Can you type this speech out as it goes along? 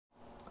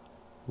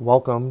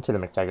Welcome to the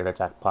McTaggart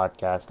Attack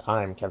Podcast.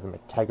 I'm Kevin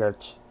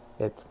McTaggart.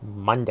 It's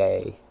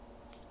Monday,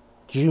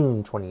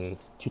 June 28th,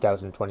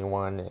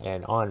 2021,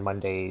 and on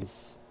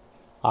Mondays,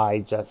 I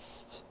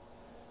just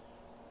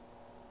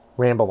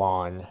ramble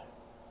on,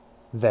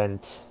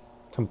 vent,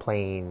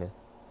 complain,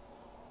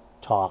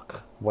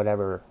 talk,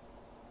 whatever,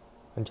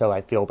 until I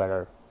feel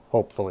better,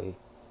 hopefully.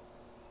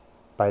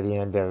 By the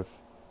end of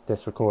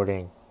this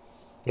recording,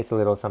 it's a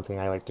little something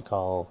I like to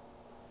call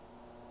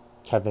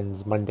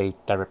Kevin's Monday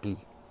Therapy.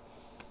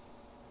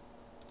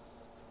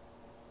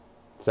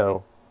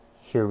 So,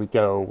 here we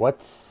go.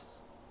 What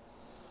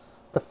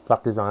the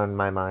fuck is on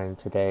my mind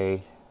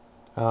today?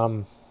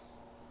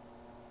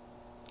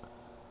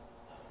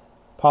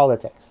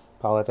 Politics.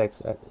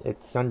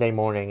 It's Sunday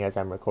morning as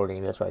I'm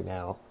recording this right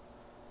now.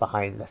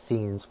 Behind the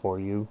scenes for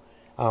you.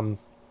 I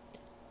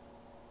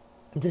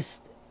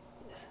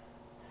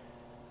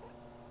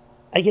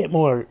get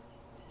more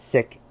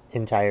sick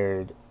and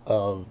tired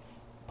of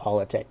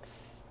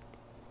politics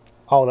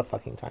all the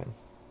fucking time.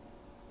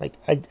 Like,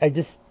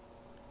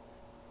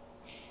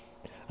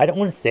 I don't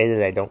want to say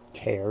that I don't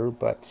care,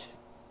 but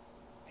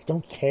I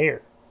don't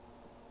care.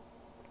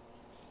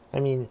 I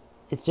mean,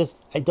 it's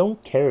just, I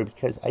don't care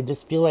because I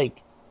just feel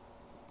like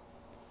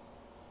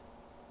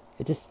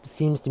it just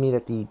seems to me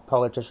that the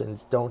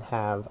politicians truly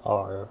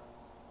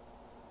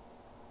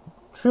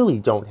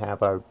don't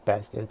have our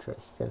best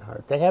interests in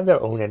heart. They have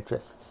their own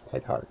interests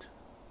at heart.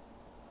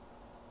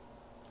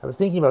 I was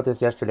thinking about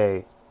this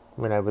yesterday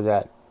when I was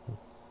at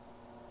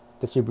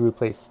the Subaru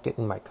place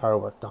getting my car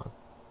worked on.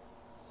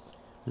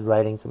 I was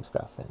writing some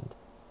stuff and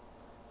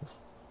I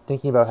was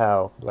thinking about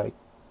how,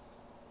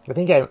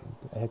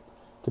 to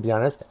be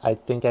honest, I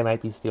think I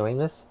might be stealing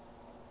this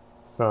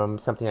from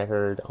something I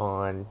heard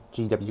on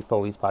G.W.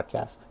 Foley's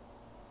podcast.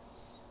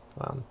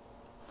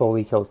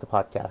 Foley Kills the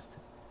Podcast,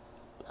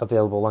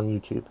 available on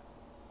YouTube.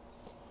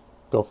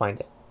 Go find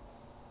it.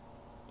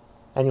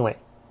 Anyway,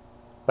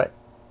 but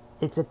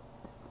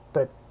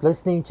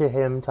listening to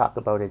him talk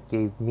about it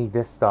gave me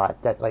this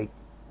thought that,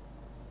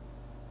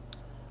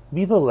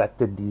 we've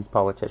elected these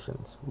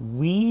politicians.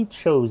 We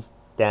chose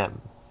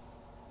them.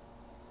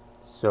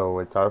 So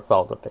it's our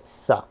fault if they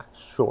suck,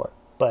 sure.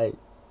 But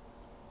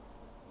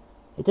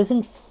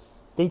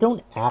they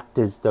don't act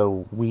as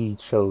though we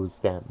chose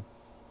them.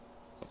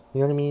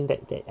 You know what I mean?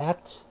 They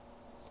act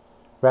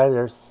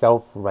rather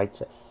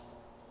self-righteous.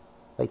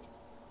 Like,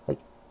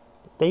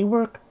 they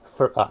work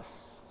for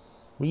us.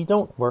 We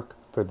don't work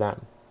for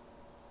them.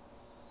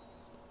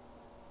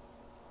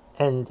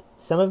 And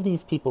some of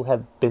these people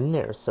have been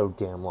there so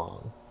damn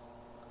long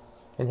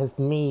and have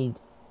made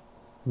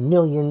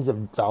millions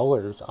of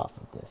dollars off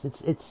of this.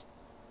 It's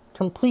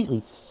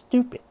completely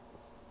stupid.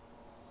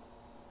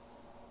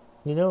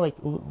 You know,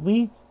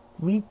 we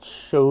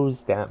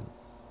chose them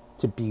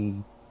to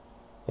be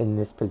in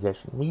this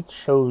position. We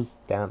chose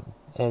them,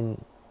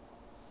 and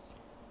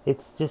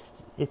it's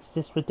just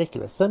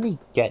ridiculous. Let me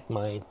get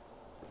my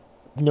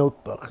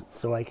notebook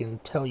so I can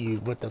tell you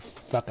what the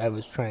fuck I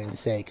was trying to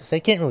say, because I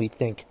can't really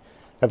think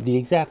of the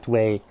exact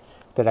way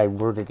that I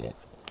worded it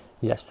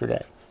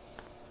yesterday.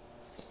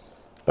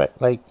 But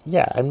right,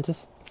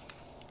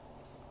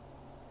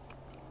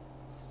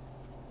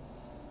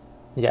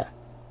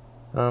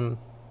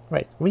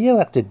 we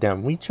elected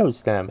them, we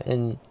chose them,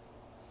 and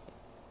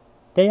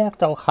they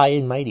act all high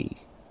and mighty.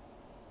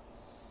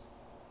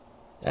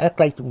 Act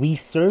like we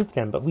serve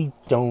them, but we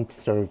don't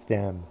serve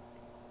them.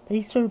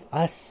 They serve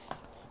us.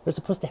 They're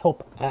supposed to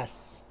help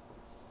us.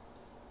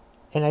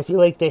 And I feel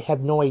like they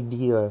have no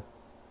idea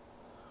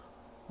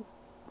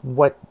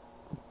what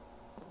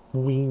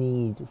we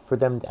need for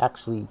them to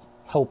actually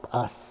help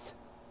us.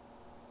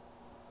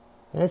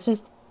 And it's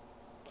just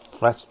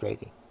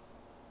frustrating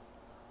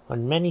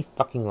on many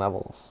fucking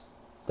levels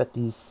that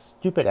these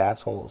stupid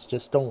assholes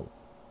just don't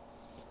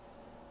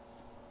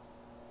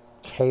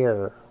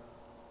care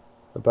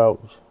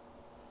about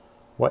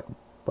what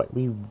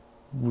we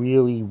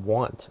really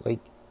want.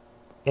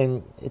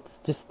 And it's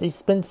just, they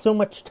spend so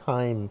much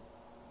time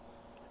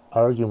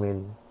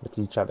arguing with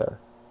each other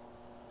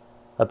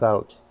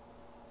about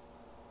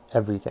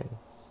everything.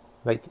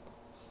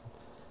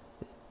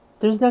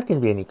 There's not going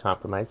to be any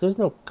compromise. There's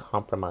no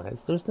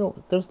compromise. There's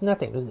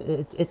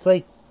nothing. It's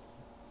like,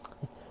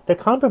 the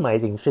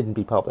compromising shouldn't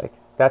be public.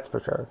 That's for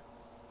sure.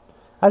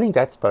 I think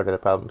that's part of the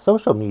problem.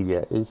 Social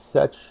media is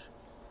such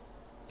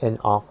an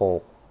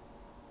awful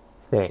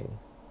thing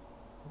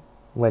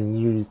when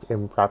used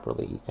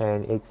improperly,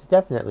 and it's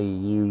definitely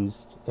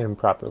used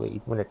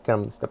improperly when it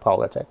comes to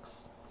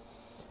politics.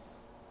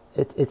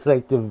 It's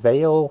like the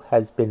veil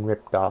has been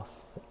ripped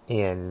off,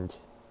 and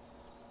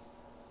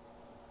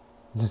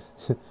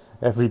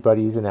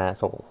everybody's an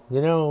asshole.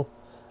 You know,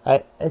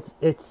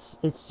 it's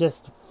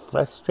just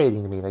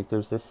frustrating to me.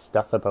 There's this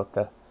stuff about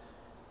the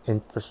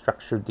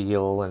infrastructure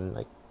deal,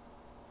 and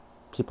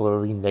people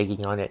are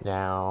reneging on it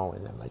now,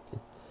 and I'm like,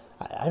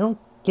 I don't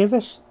give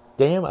a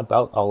damn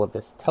about all of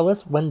this. Tell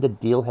us when the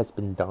deal has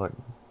been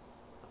done.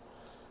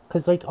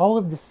 Because all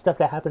of this stuff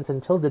that happens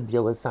until the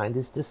deal is signed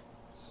is just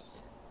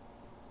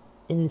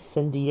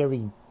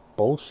incendiary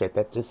bullshit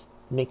that just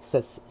makes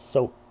us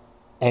so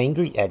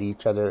angry at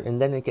each other,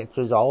 and then it gets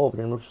resolved,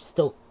 and we're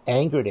still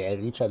angry at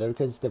each other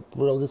because the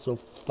world is so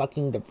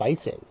fucking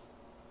divisive.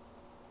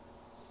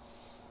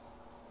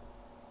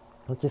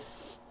 It's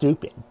just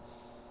stupid.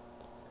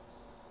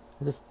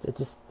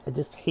 I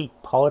just hate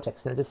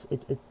politics, and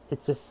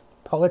it's just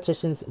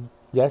politicians.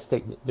 Yes,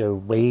 they're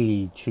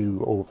way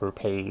too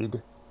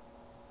overpaid.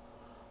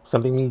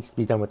 Something needs to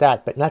be done with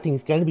that, but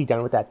nothing's going to be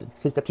done with that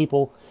because the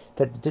people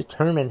that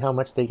determine how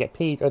much they get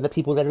paid are the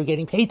people that are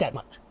getting paid that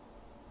much.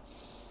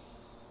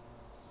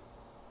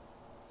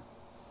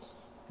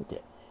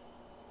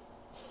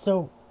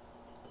 So,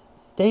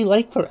 they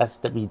like for us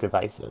to be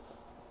divisive.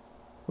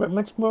 We're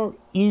much more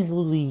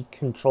easily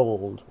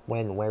controlled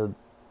when we're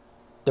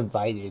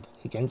divided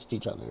against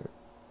each other.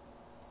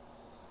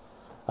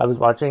 I was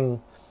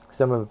watching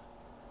some of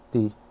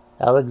the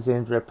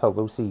Alexandra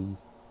Pelosi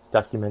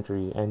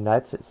documentary, and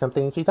that's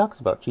something she talks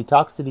about. She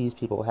talks to these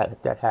people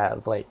that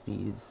have like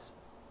these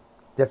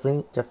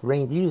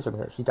differing views from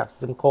her. She talks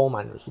to some coal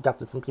miners. She talks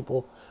to some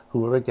people who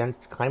were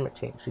against climate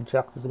change. She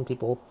talks to some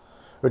people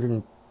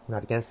who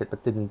not against it,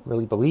 but didn't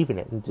really believe in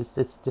it, and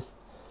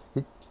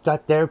it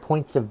got their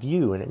points of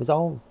view, and it was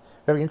all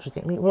very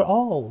interesting. I mean, we're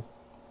all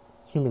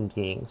human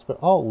beings. We're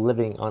all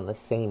living on the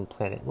same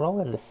planet. We're all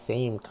in the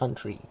same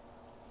country.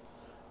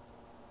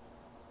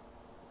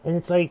 And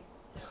it's like,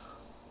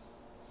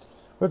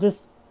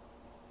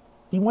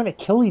 we want to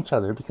kill each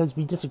other because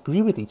we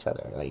disagree with each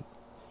other. Like,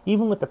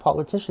 even with the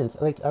politicians,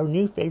 like our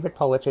new favorite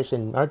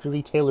politician,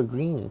 Marjorie Taylor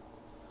Greene.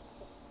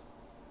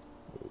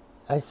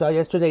 I saw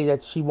yesterday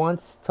that she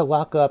wants to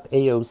lock up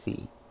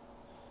AOC.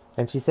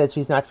 And she said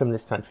she's not from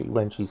this country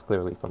when she's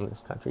clearly from this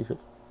country. She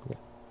was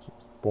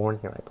born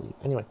here, I believe.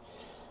 Anyway.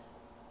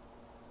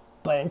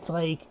 But it's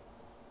like,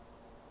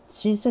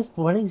 she's just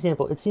one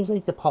example. It seems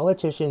like the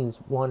politicians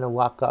want to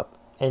lock up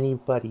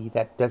anybody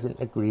that doesn't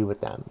agree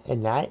with them.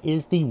 And that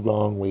is the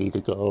wrong way to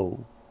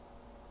go.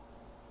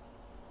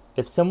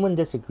 If someone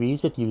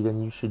disagrees with you,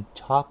 then you should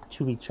talk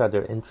to each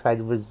other and try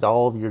to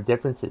resolve your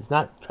differences.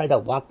 Not try to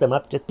lock them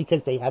up just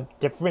because they have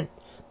different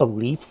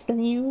beliefs than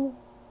you.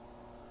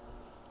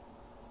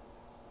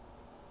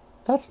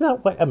 That's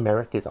not what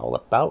America's all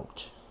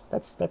about.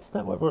 That's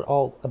not what we're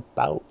all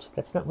about.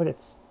 That's not what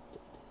it's...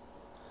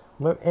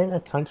 We're in a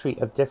country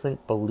of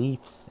different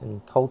beliefs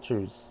and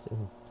cultures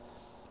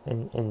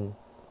and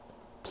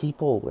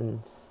people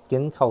and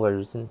skin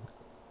colors and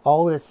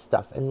all this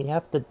stuff. And we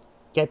have to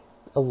get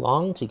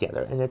along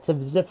together. And it's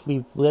as if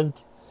we've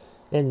lived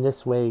in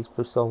this way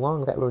for so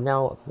long that we're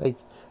now like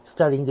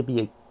starting to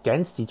be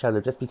against each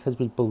other just because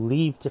we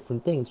believe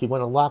different things. We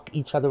want to lock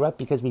each other up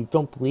because we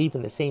don't believe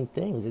in the same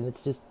things. And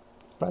it's just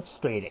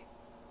frustrating.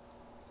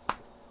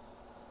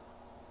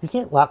 You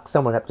can't lock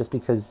someone up just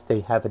because they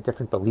have a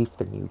different belief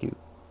than you do.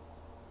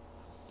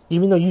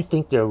 Even though you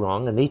think they're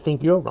wrong and they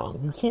think you're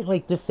wrong. You can't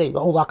like just say,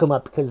 oh, lock them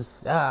up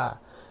because,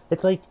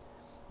 It's like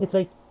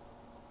the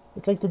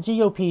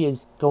GOP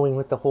is going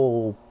with the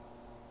whole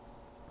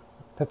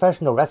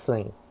professional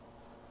wrestling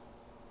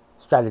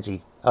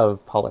strategy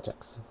of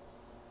politics.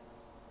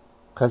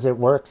 Because it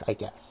works, I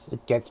guess.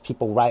 It gets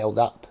people riled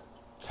up.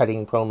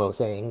 Cutting promos,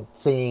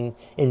 saying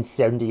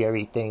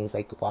incendiary things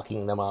like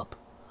locking them up.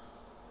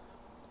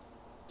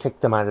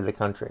 Kick them out of the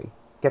country.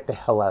 Get the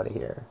hell out of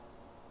here.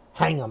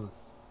 Hang them.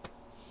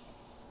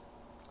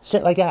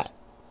 Shit like that.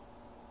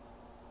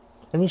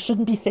 And we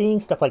shouldn't be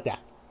saying stuff like that.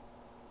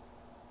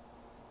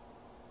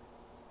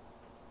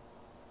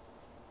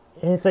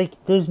 And it's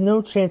like, there's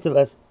no chance of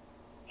us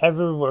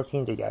ever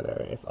working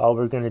together if all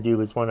we're going to do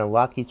is want to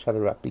lock each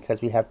other up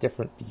because we have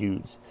different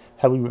views.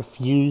 How we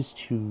refuse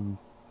to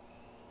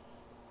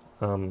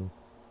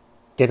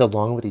get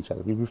along with each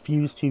other. We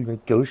refuse to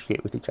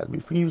negotiate with each other. We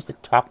refuse to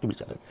talk to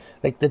each other.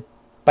 Like, the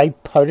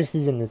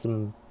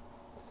bipartisanism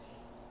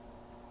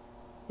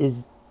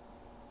is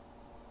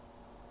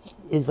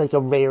like a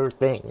rare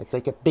thing. It's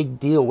like a big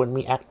deal when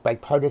we act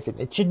bipartisan.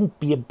 It shouldn't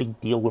be a big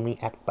deal when we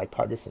act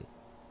bipartisan.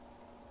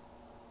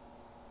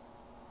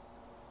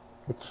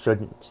 It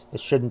shouldn't. It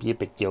shouldn't be a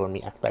big deal when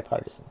we act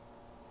bipartisan.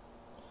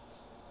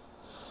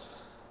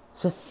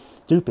 It's just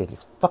stupid.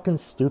 It's fucking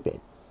stupid.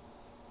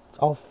 It's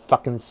all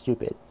fucking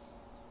stupid.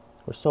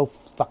 We're so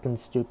fucking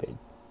stupid.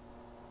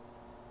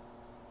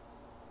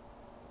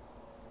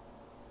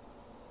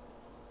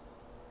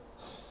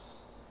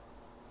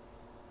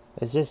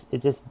 It's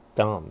just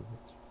dumb.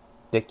 It's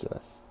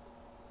ridiculous.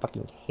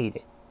 Fucking hate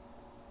it.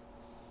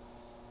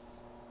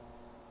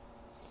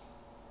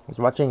 I was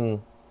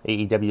watching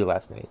AEW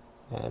last night,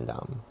 and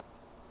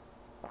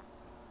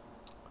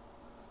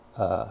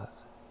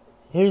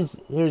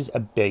here's a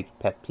big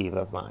pet peeve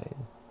of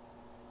mine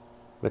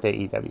with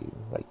AEW.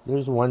 Like,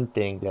 there's one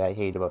thing that I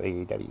hate about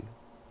AEW.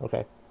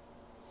 Okay?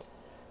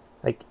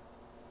 Like,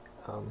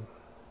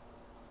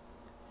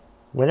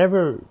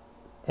 whenever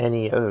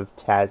any of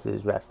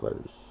Taz's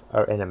wrestlers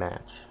are in a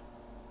match,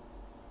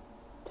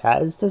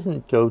 Taz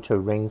doesn't go to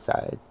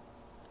ringside.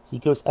 He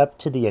goes up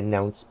to the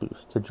announce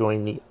booth to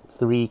join the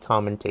 3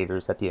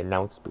 commentators at the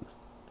announce booth,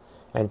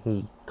 and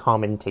he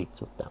commentates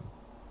with them.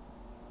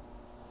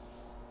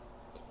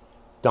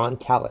 Don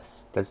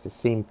Callis does the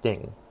same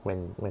thing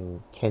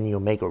when Kenny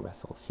Omega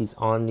wrestles. He's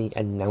on the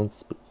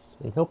announce booth,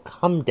 and he'll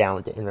come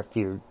down to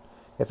interfere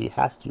if he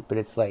has to, but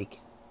it's like,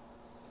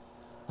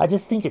 I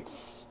just think it's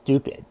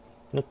stupid.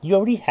 Look, you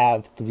already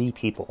have 3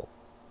 people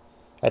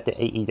at the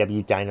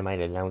AEW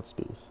Dynamite announce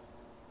booth.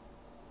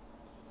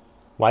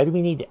 Why do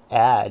we need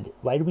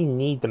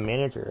the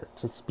manager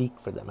to speak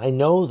for them? I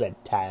know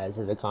that Taz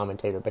is a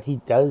commentator, but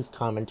he does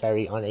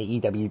commentary on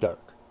AEW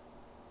Dark.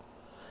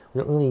 We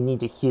don't really need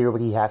to hear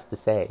what he has to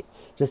say.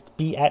 Just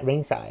be at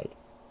ringside.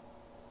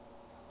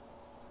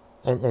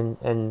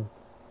 And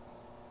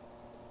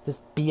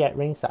just be at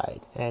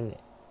ringside and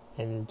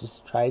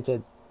just try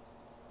to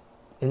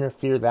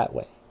interfere that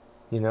way.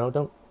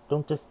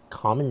 Don't just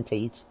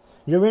commentate.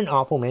 You're an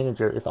awful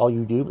manager if all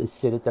you do is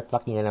sit at the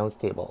fucking announce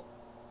table.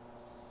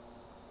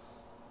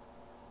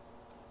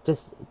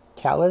 Just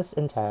Callis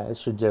and Taz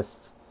should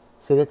just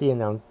sit at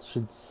the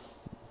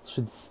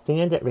should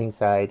stand at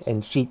ringside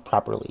and cheat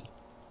properly.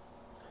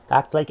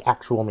 Act like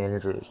actual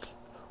managers,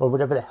 or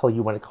whatever the hell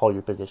you want to call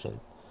your position.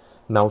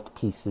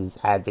 Mouthpieces,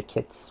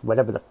 advocates,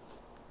 whatever the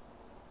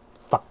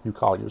fuck you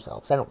call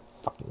yourselves. I don't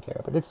fucking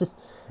care, but it's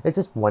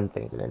just one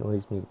thing that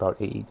annoys me about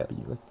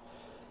AEW.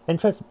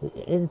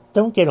 And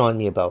don't get on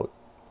me about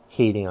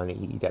hating on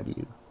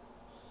AEW.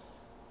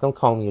 Don't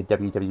call me a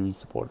WWE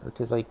supporter,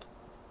 because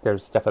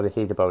there's stuff I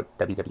hate about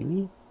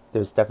WWE.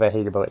 There's stuff I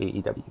hate about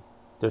AEW.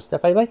 There's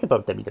stuff I like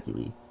about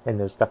WWE. And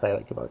there's stuff I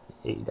like about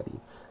AEW.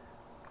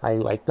 I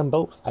like them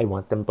both. I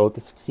want them both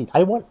to succeed.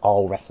 I want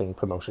all wrestling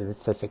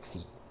promotions to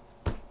succeed.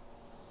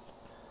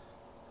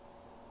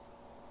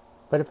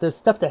 But if there's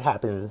stuff that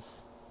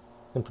happens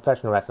in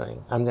professional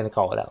wrestling, I'm going to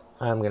call it out.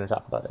 I'm going to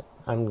talk about it.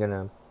 I'm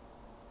going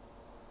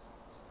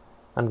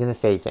to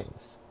say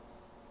things.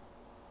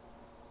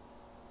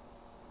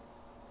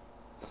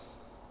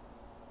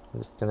 I'm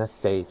just gonna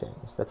say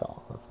things, that's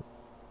all.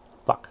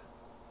 Fuck.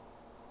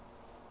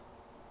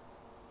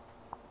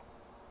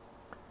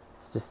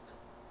 It's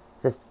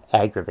just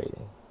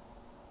aggravating.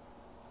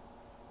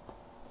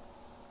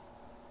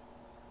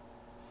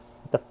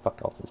 What the fuck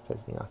else is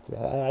pissing me off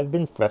today? I've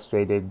been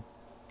frustrated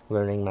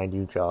learning my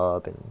new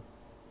job, and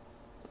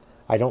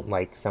I don't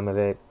like some of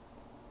it.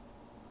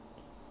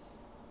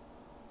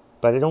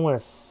 But I don't want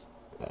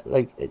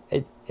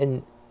to,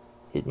 and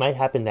it might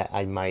happen that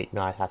I might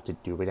not have to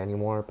do it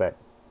anymore, but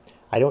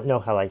I don't know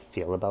how I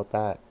feel about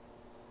that.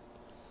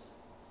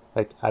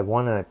 I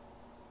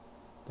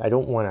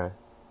don't want to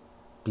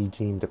be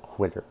deemed a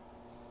quitter,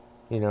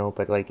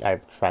 but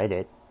I've tried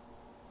it,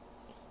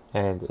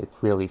 and it's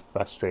really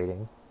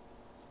frustrating,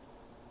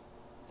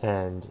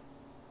 and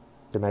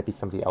there might be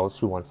somebody else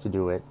who wants to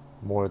do it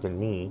more than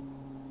me,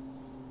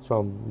 so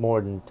I'm more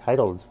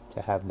entitled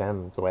to have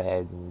them go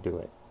ahead and do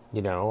it,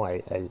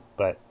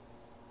 but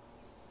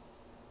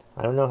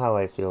I don't know how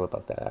I feel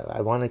about that.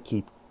 I want to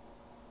keep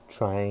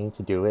trying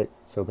to do it,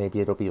 so maybe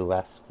it'll be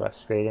less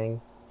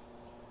frustrating.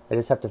 I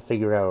just have to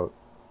figure out,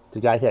 the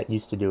guy that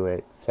used to do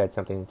it said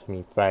something to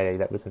me Friday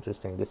that was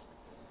interesting. Just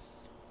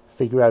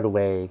figure out a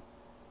way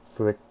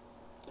for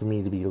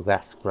me to be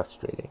less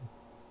frustrating.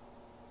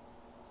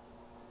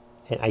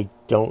 And I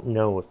don't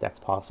know if that's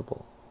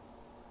possible,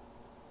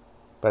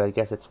 but I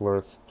guess it's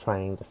worth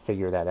trying to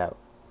figure that out.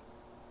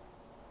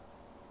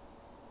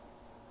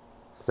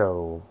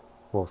 So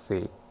we'll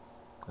see.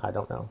 I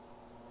don't know.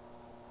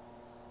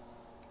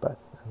 But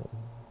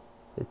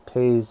it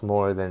pays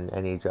more than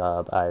any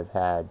job I've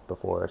had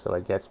before, so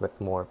I guess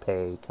with more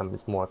pay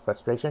comes more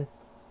frustration.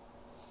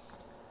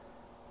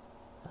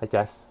 I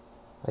guess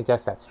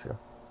that's true.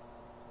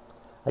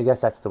 I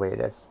guess that's the way it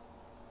is.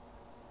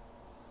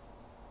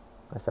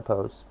 I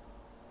suppose.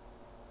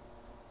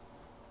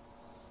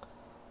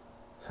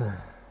 I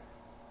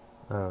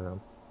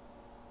don't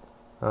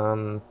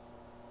know.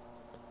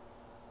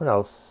 What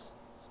else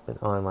has been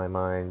on my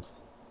mind?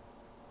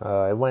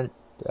 I went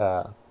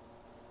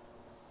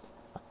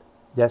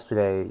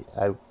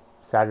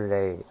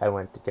Saturday, I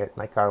went to get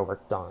my car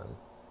worked on,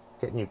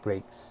 get new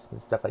brakes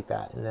and stuff like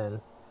that, and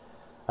then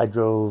I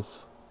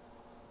drove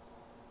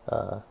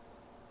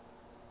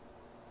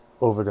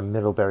over to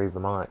Middlebury,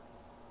 Vermont,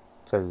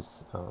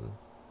 because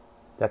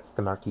that's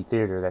the Marquis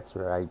Theater. That's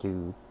where I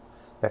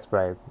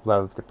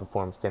love to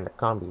perform stand-up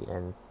comedy,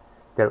 and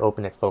they're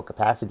open at full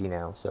capacity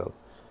now, so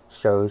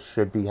shows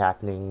should be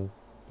happening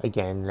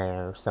again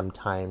there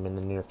sometime in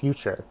the near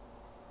future.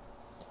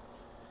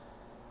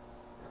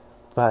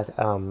 But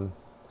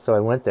so I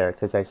went there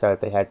because I saw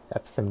that they had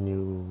some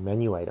new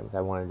menu items.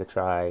 I wanted to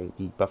try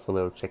the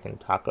buffalo chicken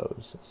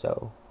tacos,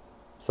 so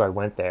I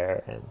went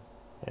there and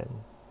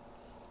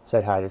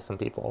said hi to some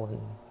people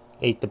and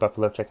ate the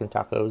buffalo chicken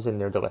tacos,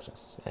 and they're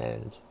delicious.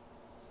 And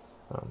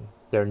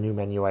they're new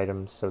menu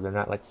items, so they're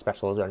not like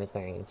specials or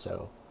anything.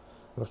 So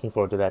I'm looking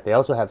forward to that. They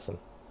also have some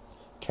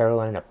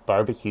Carolina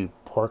barbecue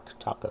pork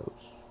tacos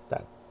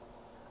that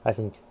I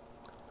think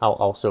I'll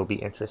also be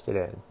interested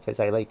in, because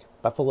I like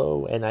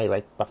buffalo and I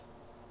like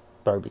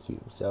barbecue.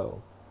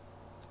 So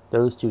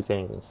those two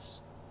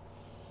things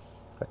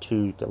are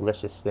two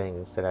delicious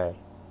things that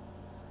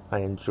I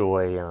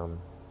enjoy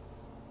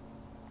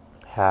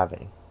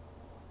having.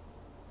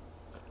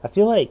 I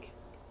feel like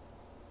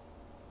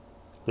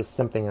there's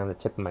something on the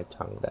tip of my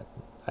tongue that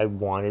I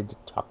wanted to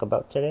talk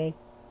about today,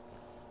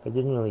 but I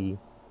didn't really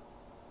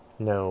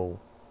know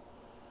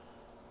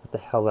what the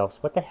hell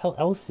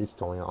else is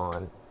going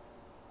on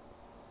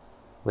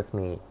with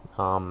me.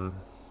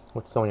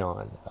 What's going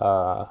on?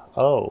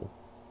 Oh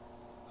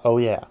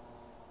yeah,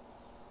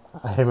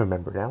 I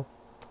remember now.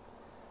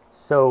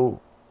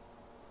 So,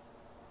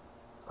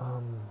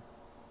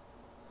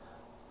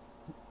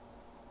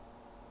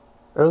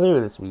 earlier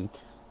this week,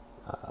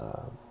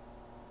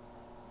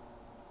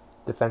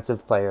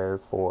 defensive player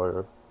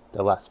for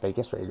the Las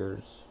Vegas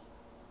Raiders,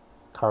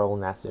 Carl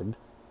Nassib,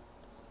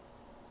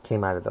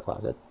 came out of the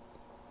closet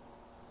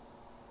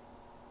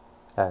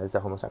as a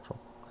homosexual,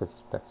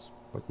 because that's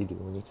what you do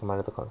when you come out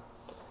of the closet.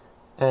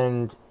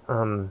 And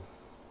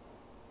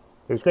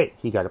it was great.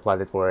 He got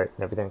applauded for it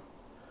and everything.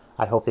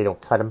 I hope they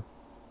don't cut him.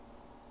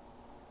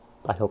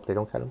 I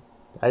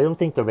don't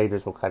think the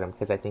Raiders will cut him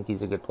because I think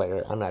he's a good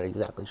player. I'm not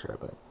exactly sure,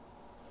 but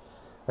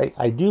like,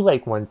 I do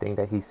like one thing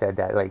that he said,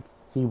 that like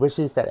he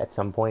wishes that at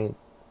some point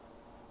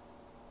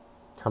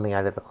coming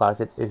out of the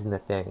closet isn't a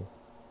thing.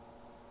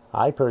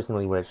 I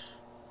personally wish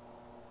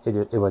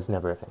it was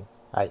never a thing.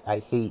 I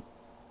hate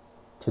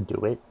to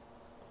do it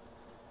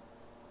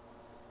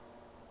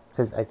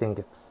because I think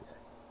it's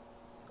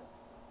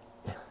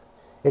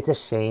a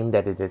shame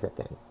that it is a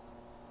thing.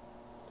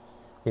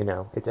 You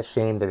know, it's a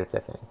shame that it's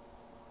a thing.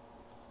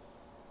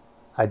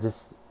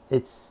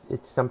 It's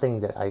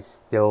something that I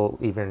still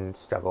even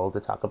struggle to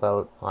talk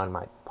about on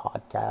my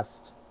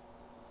podcast.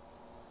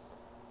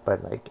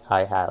 But like,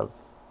 I have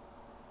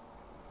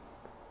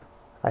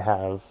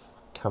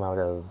come out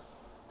of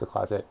the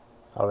closet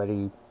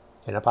already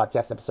in a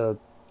podcast episode.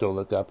 Go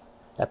look up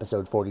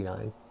episode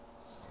 49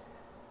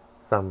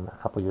 from a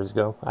couple years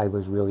ago. I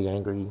was really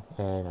angry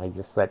and I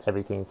just let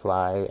everything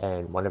fly,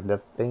 and one of the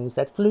things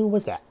that flew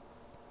was that.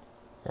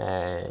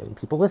 And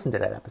people listened to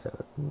that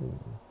episode.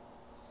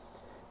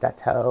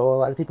 That's how a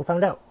lot of people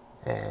found out.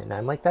 And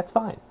I'm like, that's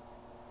fine.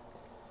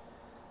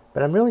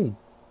 But I'm really...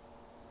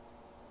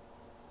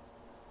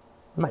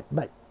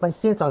 My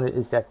stance on it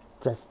is that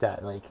just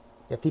that, like,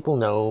 if people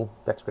know,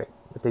 that's great.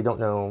 If they don't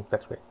know,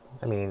 that's great.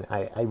 I mean,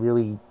 I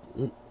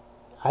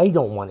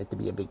don't want it to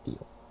be a big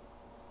deal.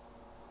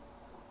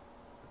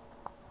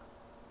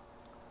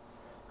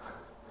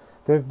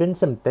 There have been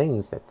some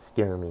things that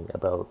scare me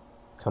about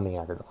coming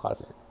out of the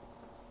closet.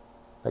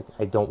 Like,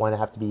 I don't want to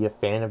have to be a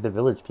fan of the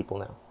Village People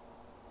now.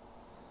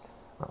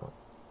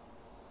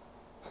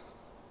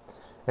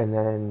 And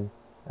then,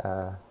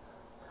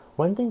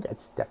 one thing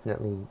that's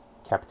definitely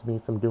kept me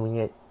from doing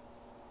it,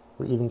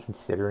 or even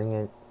considering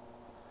it,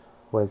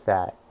 was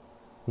that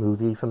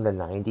movie from the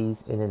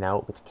 90s, In and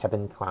Out, with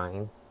Kevin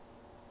Kline,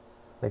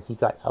 when he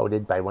got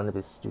outed by one of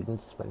his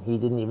students when he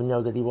didn't even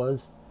know that he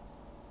was.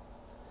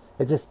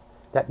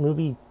 That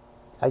movie,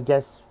 I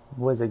guess,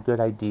 was a good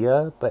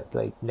idea, but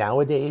like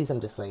nowadays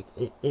I'm just like,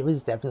 it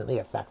was definitely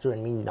a factor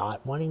in me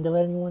not wanting to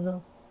let anyone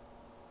know.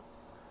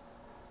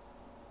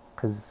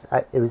 Because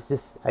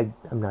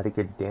I'm not a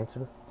good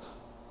dancer,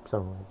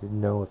 so I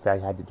didn't know if I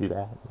had to do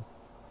that.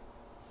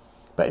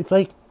 But it's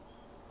like,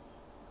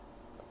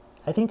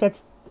 I think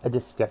that's a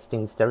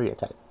disgusting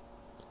stereotype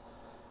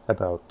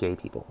about gay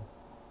people,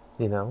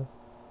 you know?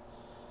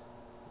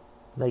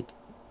 Like,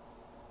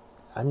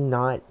 I'm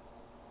not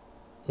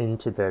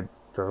into the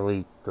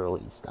girly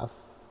stuff.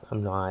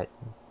 I'm not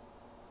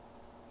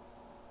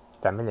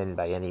feminine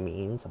by any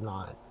means. I'm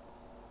not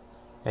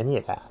any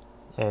of that.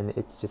 And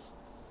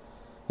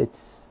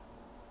it's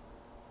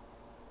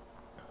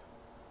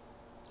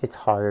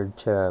hard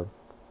to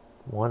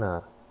want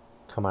to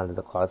come out of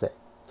the closet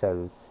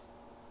because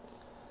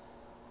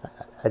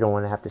I don't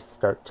want to have to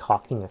start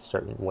talking a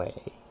certain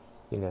way,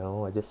 you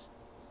know. I just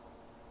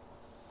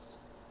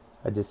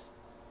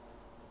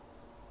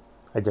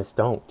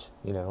don't,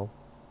 you know.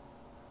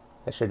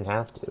 I shouldn't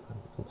have to.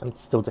 I'm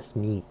still just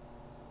me.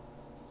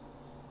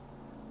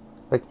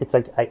 Like, it's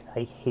like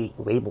I hate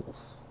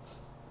labels.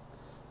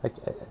 Like,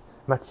 I'm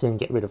not saying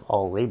get rid of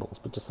all labels,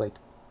 but just like,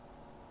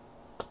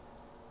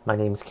 my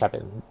name's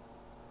Kevin.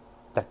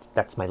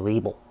 That's my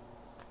label.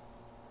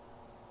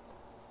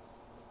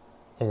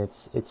 And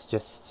it's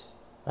just,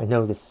 I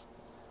know this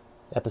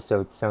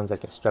episode sounds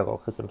like a struggle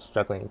because I'm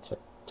struggling to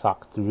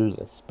talk through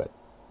this, but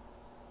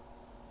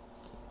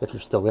if you're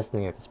still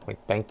listening at this point,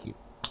 thank you.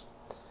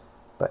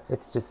 But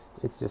it's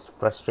just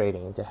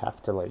frustrating to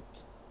have to like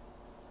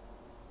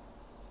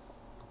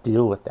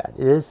deal with that.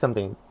 It is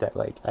something that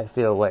like I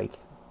feel like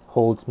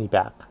holds me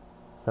back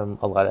from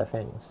a lot of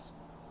things.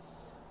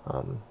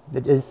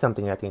 It is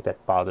something I think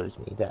that bothers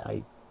me, that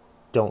I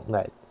don't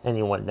let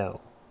anyone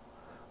know.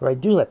 Or I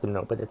do let them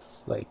know, but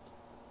it's like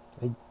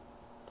I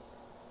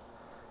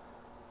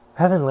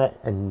haven't let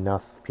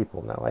enough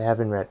people know. I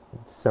haven't let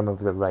some of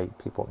the right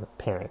people, the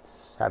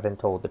parents, haven't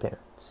told the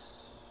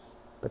parents.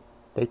 But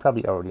they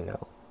probably already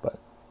know. But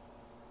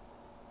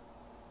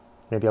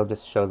maybe I'll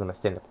just show them a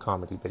stand-up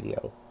comedy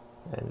video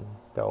and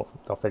they'll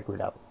figure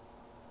it out.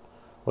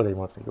 or they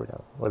won't figure it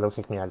out, or they'll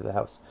kick me out of the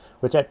house,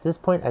 which at this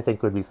point I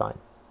think would be fine.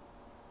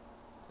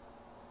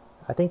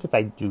 I think if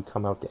I do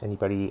come out to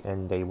anybody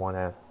and they want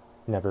to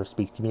never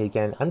speak to me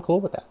again, I'm cool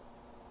with that.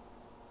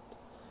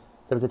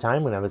 There was a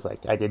time when I was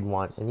like, I didn't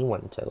want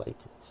anyone to like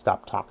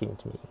stop talking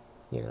to me,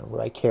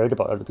 where I cared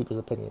about other people's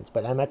opinions.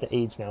 But I'm at the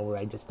age now where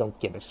I just don't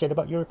give a shit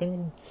about your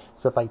opinion.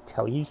 So if I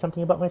tell you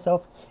something about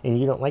myself and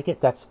you don't like it,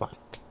 that's fine.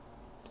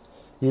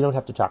 You don't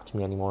have to talk to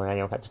me anymore, and I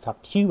don't have to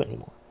talk to you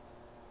anymore.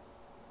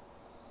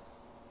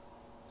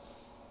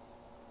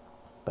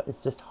 But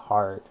it's just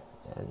hard,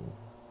 and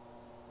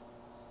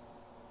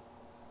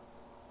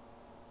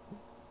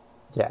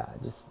yeah,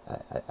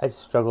 I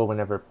struggle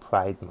whenever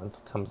Pride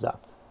Month comes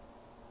up.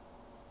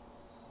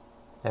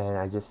 And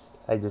I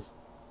don't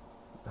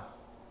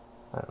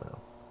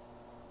know.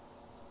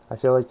 I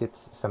feel like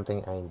it's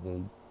something I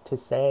need to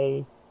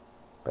say,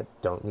 but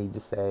don't need to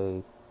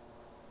say.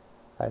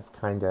 I've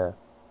kind of,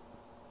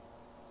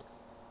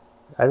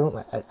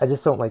 I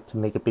just don't like to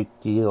make a big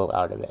deal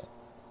out of it.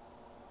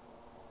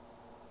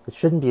 It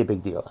shouldn't be a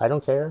big deal. I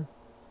don't care.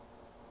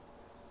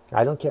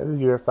 I don't care who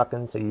you're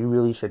fucking, so you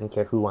really shouldn't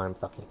care who I'm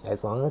fucking.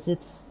 As long as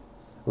it's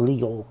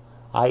legal,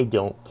 I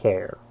don't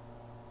care.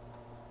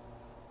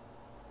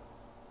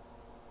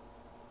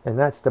 And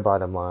that's the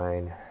bottom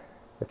line.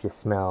 If you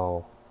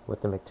smell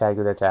what the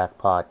McTaggart Attack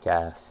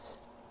Podcast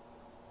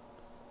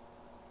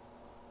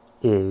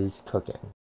is cooking.